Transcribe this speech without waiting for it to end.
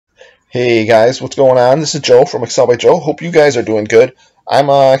Hey guys, what's going on? This is Joe from Excel by Joe. Hope you guys are doing good. I'm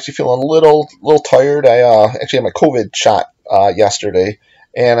actually feeling a little tired. I actually had my COVID shot yesterday,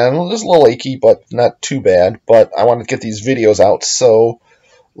 and I'm just a little achy, but not too bad. But I want to get these videos out, so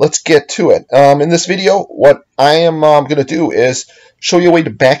let's get to it. In this video, what I am going to do is show you a way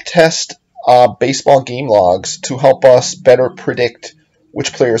to backtest baseball game logs to help us better predict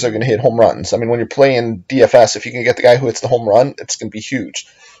which players are going to hit home runs. I mean, when you're playing DFS, if you can get the guy who hits the home run, it's going to be huge.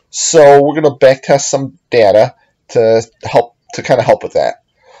 So we're going to backtest some data to kind of help with that.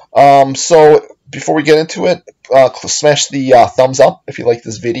 So before we get into it, smash the thumbs up if you like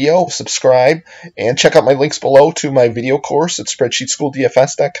this video, subscribe, and check out my links below to my video course at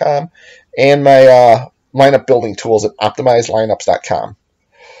spreadsheetsschooldfs.com and my lineup building tools at optimizelineups.com.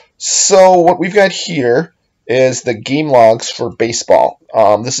 So what we've got here is the game logs for baseball.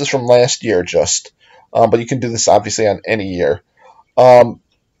 This is from last year but you can do this obviously on any year.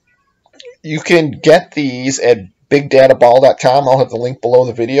 You can get these at bigdataball.com. I'll have the link below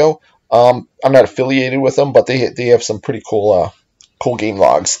the video. I'm not affiliated with them, but they have some pretty cool game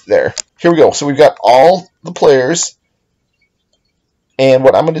logs there. Here we go. So we've got all the players, and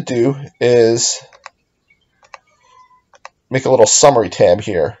what I'm going to do is make a little summary tab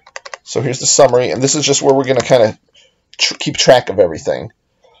here. So here's the summary, and this is just where we're going to kind of keep track of everything.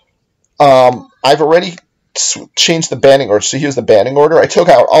 I've already changed the batting order. So here's the batting order. I took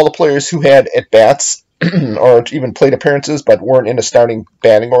out all the players who had at-bats or even plate appearances but weren't in a starting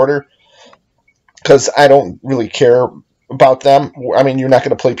batting order because I don't really care about them. I mean, you're not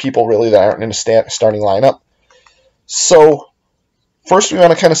going to play people really that aren't in a starting lineup. So first we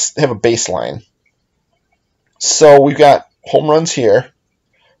want to kind of have a baseline. So we've got home runs here.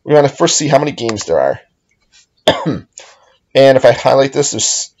 We want to first see how many games there are. And if I highlight this,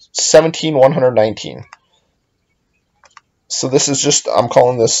 there's 17,119. So this is just, I'm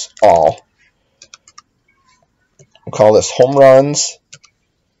calling this all. I'll call this home runs.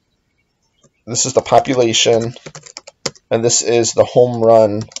 This is the population. And this is the home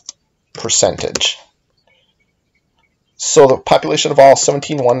run percentage. So the population of all is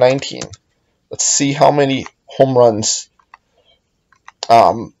 17,119. Let's see how many home runs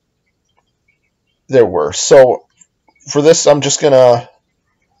there were. So for this, I'm just going to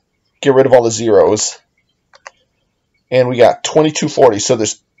get rid of all the zeros. And we got 2240. So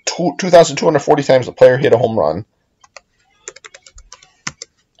there's 2,240 times the player hit a home run.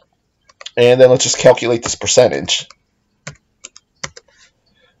 And then let's just calculate this percentage.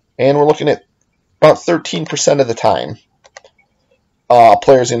 And we're looking at about 13% of the time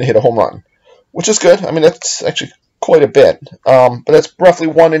players going to hit a home run, which is good. I mean, that's actually quite a bit. But that's roughly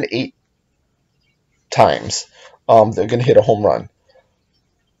 1 in 8 times they're going to hit a home run.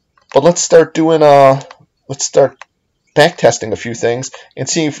 But let's start doing backtesting a few things and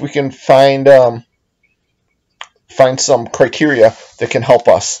see if we can find some criteria that can help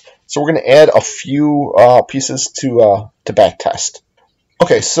us. So we're going to add a few pieces to backtest.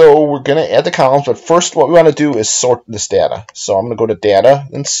 Okay, so we're going to add the columns, but first what we want to do is sort this data. So I'm going to go to data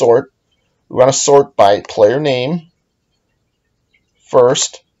and sort. We want to sort by player name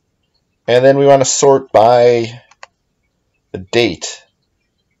first, and then we want to sort by the date.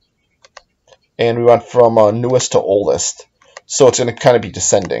 And we went from newest to oldest. So it's going to kind of be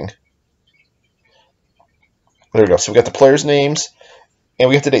descending. There we go. So we got the players' names and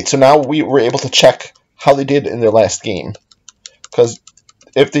we got the date. So now we were able to check how they did in their last game. Because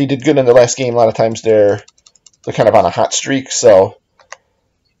if they did good in their last game, a lot of times they're kind of on a hot streak. So,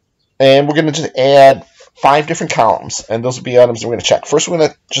 and we're going to just add 5 different columns. And those will be items that we're going to check. First, we're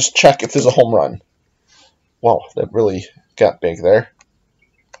going to just check if there's a home run. Whoa, that really got big there.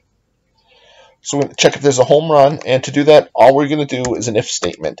 So we're going to check if there's a home run, and to do that, all we're going to do is an if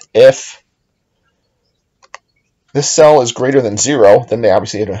statement. If this cell is greater than 0, then they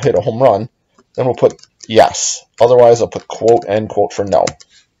obviously hit a home run. Then we'll put yes. Otherwise, I'll put quote, end quote for no.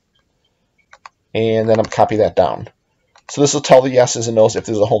 And then I'll copy that down. So this will tell the yeses and nos if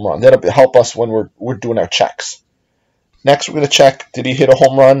there's a home run. That'll help us when we're doing our checks. Next, we're going to check, did he hit a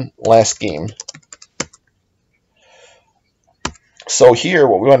home run last game? So here,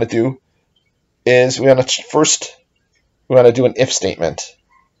 what we want to do is we want to do an if statement.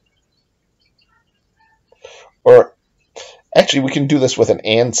 Or actually we can do this with an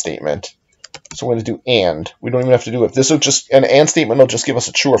and statement. So we're going to do and. We don't even have to do if. This will just an and statement will just give us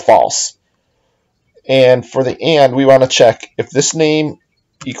a true or false. And for the and, we want to check if this name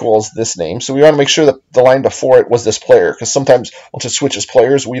equals this name. So we want to make sure that the line before it was this player, because sometimes once it switches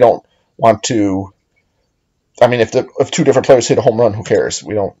players, we don't want to. I mean, if 2 different players hit a home run, who cares?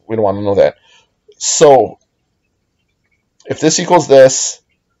 We don't want to know that. So if this equals this,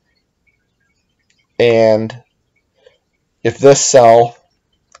 and if this cell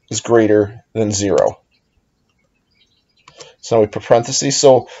is greater than 0. So we put parentheses.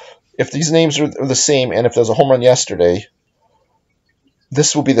 So if these names are the same, and if there's a home run yesterday,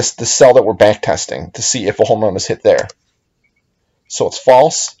 this will be the cell that we're back testing to see if a home run was hit there. So it's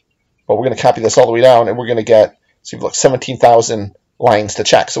false, but we're going to copy this all the way down, and we're going to get, so you've looked 17,000 lines to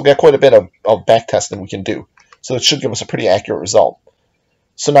check. So we've got quite a bit of back testing we can do. So it should give us a pretty accurate result.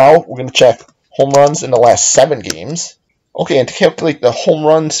 So now we're going to check home runs in the last 7 games. Okay, and to calculate the home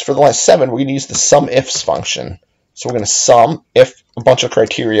runs for the last 7, we're going to use the sum ifs function. So we're going to sum if a bunch of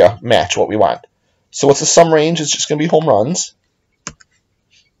criteria match what we want. So what's the sum range? It's just going to be home runs.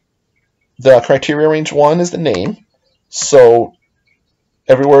 The criteria range 1 is the name. So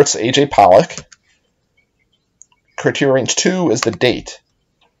everywhere it's AJ Pollock. Criteria range 2 is the date.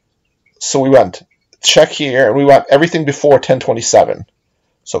 So we want check here, and we want everything before 1027.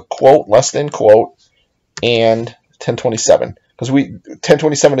 So quote, less than quote, and 1027. Because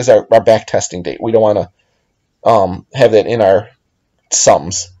 1027 is our back testing date. We don't want to have that in our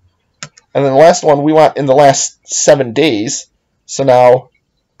sums. And then the last one we want in the last 7 days. So now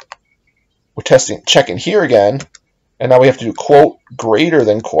we're checking here again, and now we have to do quote greater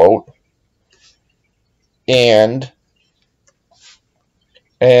than quote, and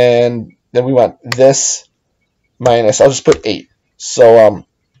then we want this minus, I'll just put 8. So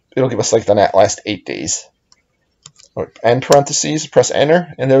it'll give us like the last 8 days. End parentheses, press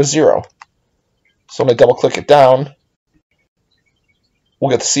enter, and there's 0. So I'm going to double click it down.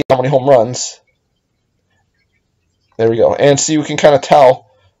 We'll get to see how many home runs. There we go. And see, we can kind of tell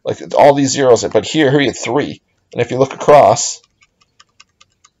like all these zeros, but here he had 3. And if you look across,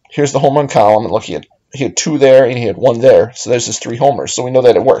 here's the home run column, and look, he had 2 there and he had 1 there. So there's his 3 homers. So we know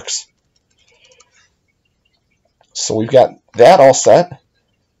that it works. So we've got that all set.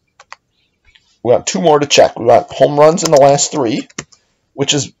 We want 2 more to check. We want home runs in the last 3,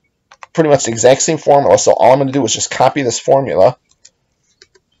 which is pretty much the exact same formula. So all I'm going to do is just copy this formula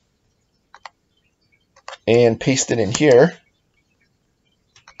and paste it in here.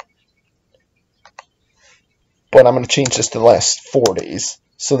 But I'm going to change this to the last 4 days.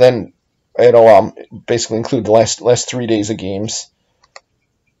 So then it'll basically include the last 3 days of games.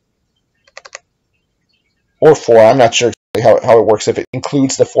 Or 4. I'm not sure exactly how it works, if it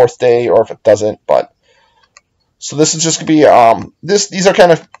includes the 4th day or if it doesn't. But so this is just going to be, these are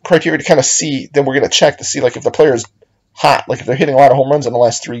kind of criteria to kind of see, then we're going to check to see like if the player is hot, like if they're hitting a lot of home runs in the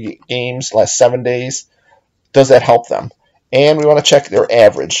last 3 games, last 7 days, does that help them? And we want to check their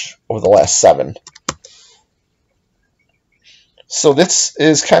average over the last 7. So this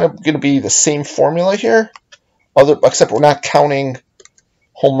is kind of going to be the same formula here, except we're not counting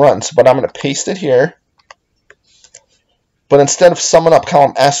home runs. But I'm going to paste it here. But instead of summing up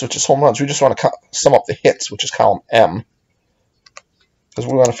column S, which is home runs, we just want to sum up the hits, which is column M. Because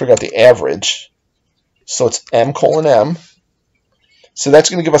we want to figure out the average. So it's M colon M. So that's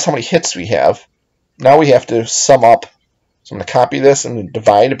going to give us how many hits we have. Now we have to sum up. So I'm going to copy this and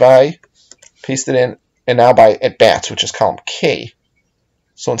divide by, paste it in. And now by at bats, which is column K.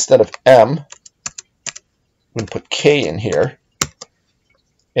 So instead of M, I'm going to put K in here.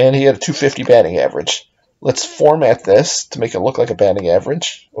 And he had a 250 batting average. Let's format this to make it look like a batting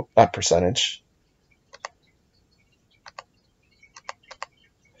average. Oh, not percentage.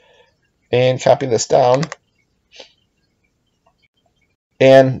 And copy this down.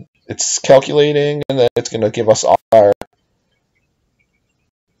 And it's calculating, and then it's going to give us all our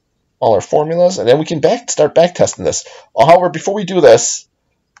formulas, and then we can start back testing this. However, before we do this,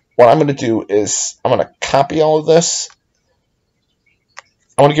 what I'm going to do is I'm going to copy all of this.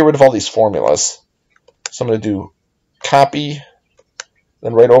 I want to get rid of all these formulas. So I'm going to do copy,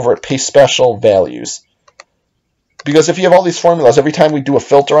 then right over it, paste special values. Because if you have all these formulas, every time we do a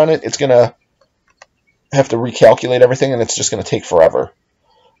filter on it, it's going to have to recalculate everything, and it's just going to take forever.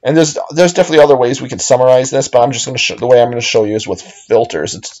 And there's definitely other ways we can summarize this, but I'm just going to the way I'm going to show you is with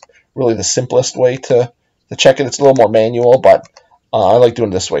filters. It's really the simplest way to check it. It's a little more manual, but I like doing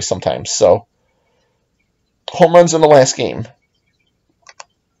it this way sometimes. So home runs in the last game.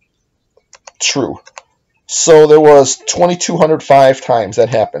 True. So there was 2,205 times that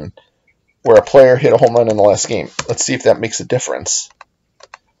happened where a player hit a home run in the last game. Let's see if that makes a difference.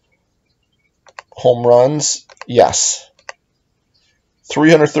 Home runs, yes.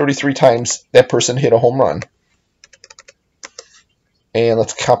 333 times that person hit a home run. And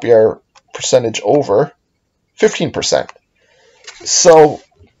let's copy our percentage over 15%. So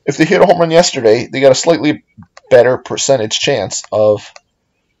if they hit a home run yesterday, they got a slightly better percentage chance of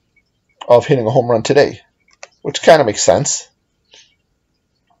hitting a home run today, which kind of makes sense.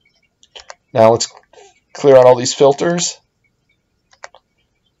 Now let's clear out all these filters.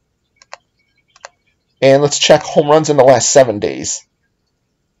 And let's check home runs in the last 7 days.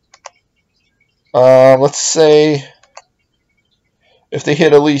 Let's say if they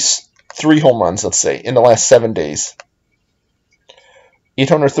hit at least 3 home runs, let's say, in the last 7 days.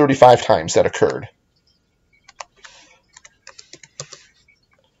 835 times that occurred.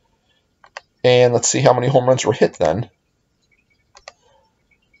 And let's see how many home runs were hit then.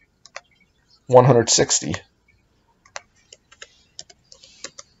 160.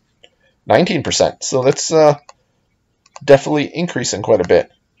 19%. So that's definitely increasing quite a bit.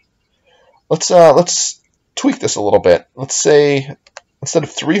 Let's tweak this a little bit. Let's say instead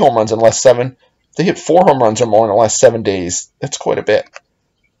of 3 home runs in the last 7, they hit 4 home runs or more in the last 7 days. That's quite a bit.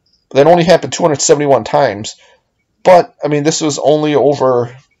 That only happened 271 times. But, I mean, this was only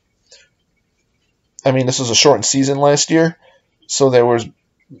over... I mean, this was a shortened season last year. So there was,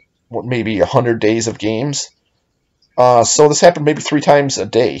 what, maybe 100 days of games. So this happened maybe 3 times a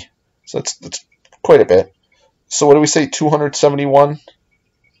day. So that's quite a bit. So what do we say? 271?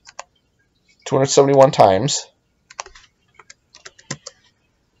 271 times.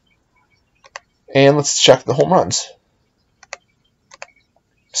 And let's check the home runs.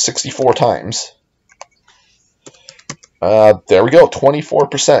 64 times. There we go,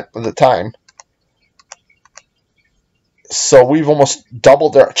 24% of the time. So we've almost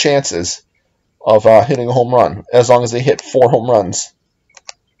doubled our chances of hitting a home run, as long as they hit 4 home runs.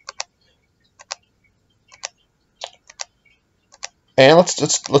 And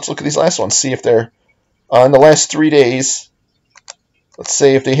let's look at these last ones, see if they're in the last 3 days. Let's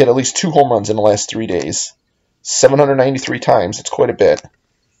say if they hit at least 2 home runs in the last 3 days. 793 times. It's quite a bit.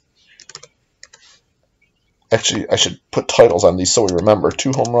 Actually, I should put titles on these so we remember.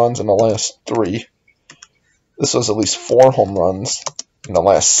 2 home runs in the last 3. This was at least 4 home runs in the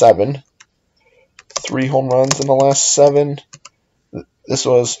last 7. 3 home runs in the last 7. This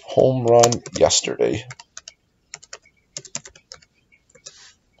was home run yesterday.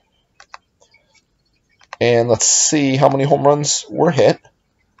 And let's see how many home runs were hit.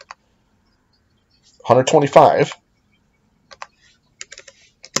 125.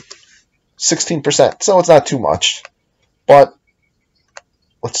 16%. So it's not too much. But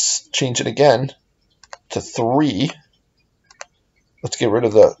let's change it again to 3. Let's get rid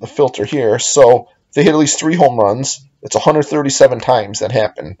of the filter here. So if they hit at least 3 home runs, it's 137 times that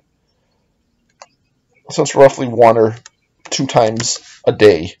happened. So it's roughly 1 or 2 times a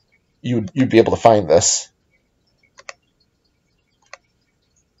day you'd be able to find this.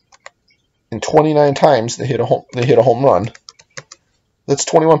 And 29 times they hit a home run. That's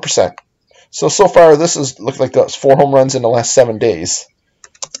 21%. So far this is look like those 4 home runs in the last 7 days.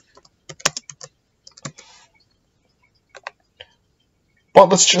 But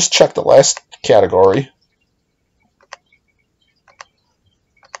let's just check the last category.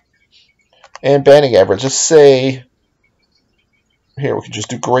 And batting average. Let's say here we can just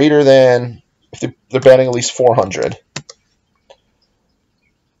do greater than, if they're batting at least 400.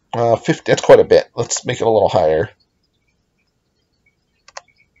 50, that's quite a bit. Let's make it a little higher.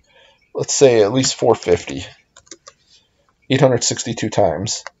 Let's say at least 450. 862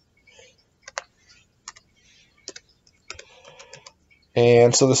 times.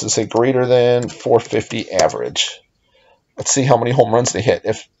 And so this is a greater than 450 average. Let's see how many home runs they hit.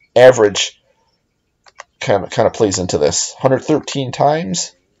 If average kind of plays into this. 113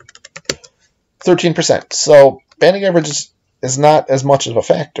 times. 13%. So batting average is not as much of a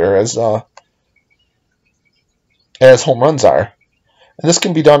factor as home runs are. And this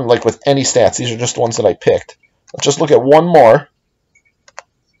can be done like with any stats. These are just ones that I picked. Let's just look at one more.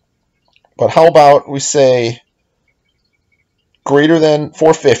 But how about we say greater than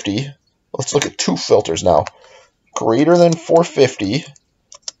 450. Let's look at 2 filters now. Greater than 450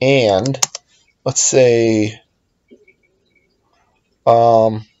 and let's say 2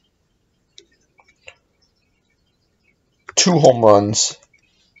 home runs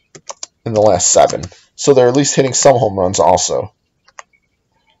in the last 7. So they're at least hitting some home runs also.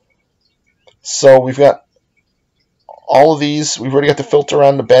 So we've got all of these. We've already got the filter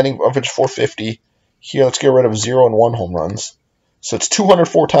on the batting average 450. Here, let's get rid of 0 and 1 home runs. So it's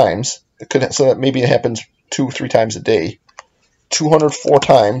 204 times. So that maybe it happens 2-3 times a day. 204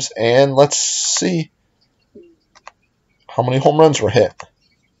 times. And let's see how many home runs were hit.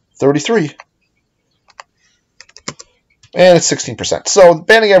 33. And it's 16%. So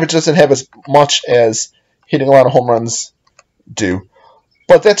batting average doesn't have as much as hitting a lot of home runs do.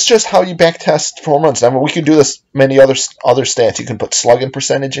 But that's just how you backtest for home runs. I mean, we can do this many other stats. You can put slugging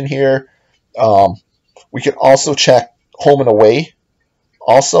percentage in here. We can also check home and away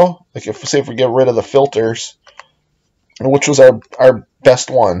Also, like if we get rid of the filters, which was our best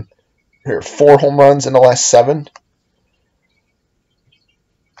one here, 4 home runs in the last 7.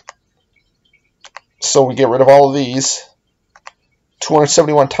 So we get rid of all of these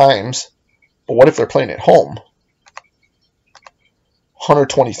 271 times. But what if they're playing at home?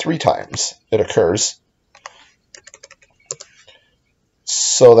 123 times it occurs.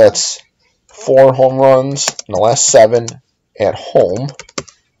 So that's 4 home runs in the last 7 at home.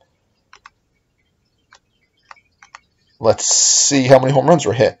 Let's see how many home runs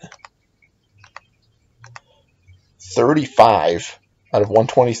were hit. 35 out of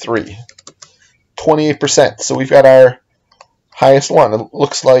 123. 28%. So we've got our highest one. It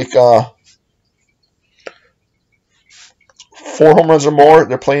looks like 4 home runs or more,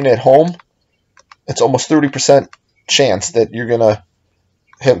 they're playing at home. It's almost 30% chance that you're going to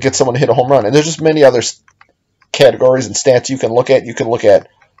get someone to hit a home run. And there's just many other categories and stats you can look at. You can look at,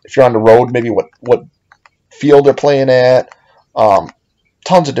 if you're on the road, maybe what field they're playing at.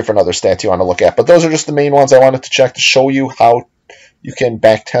 Tons of different other stats you want to look at. But those are just the main ones I wanted to check to show you how you can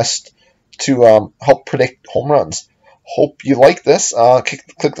backtest to help predict home runs. Hope you like this.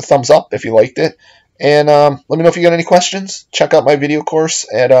 Click the thumbs up if you liked it. And let me know if you got any questions. Check out my video course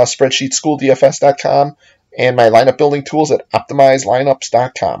at spreadsheetsschooldfs.com and my lineup building tools at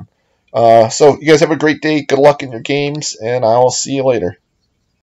optimizelineups.com. So you guys have a great day. Good luck in your games, and I'll see you later.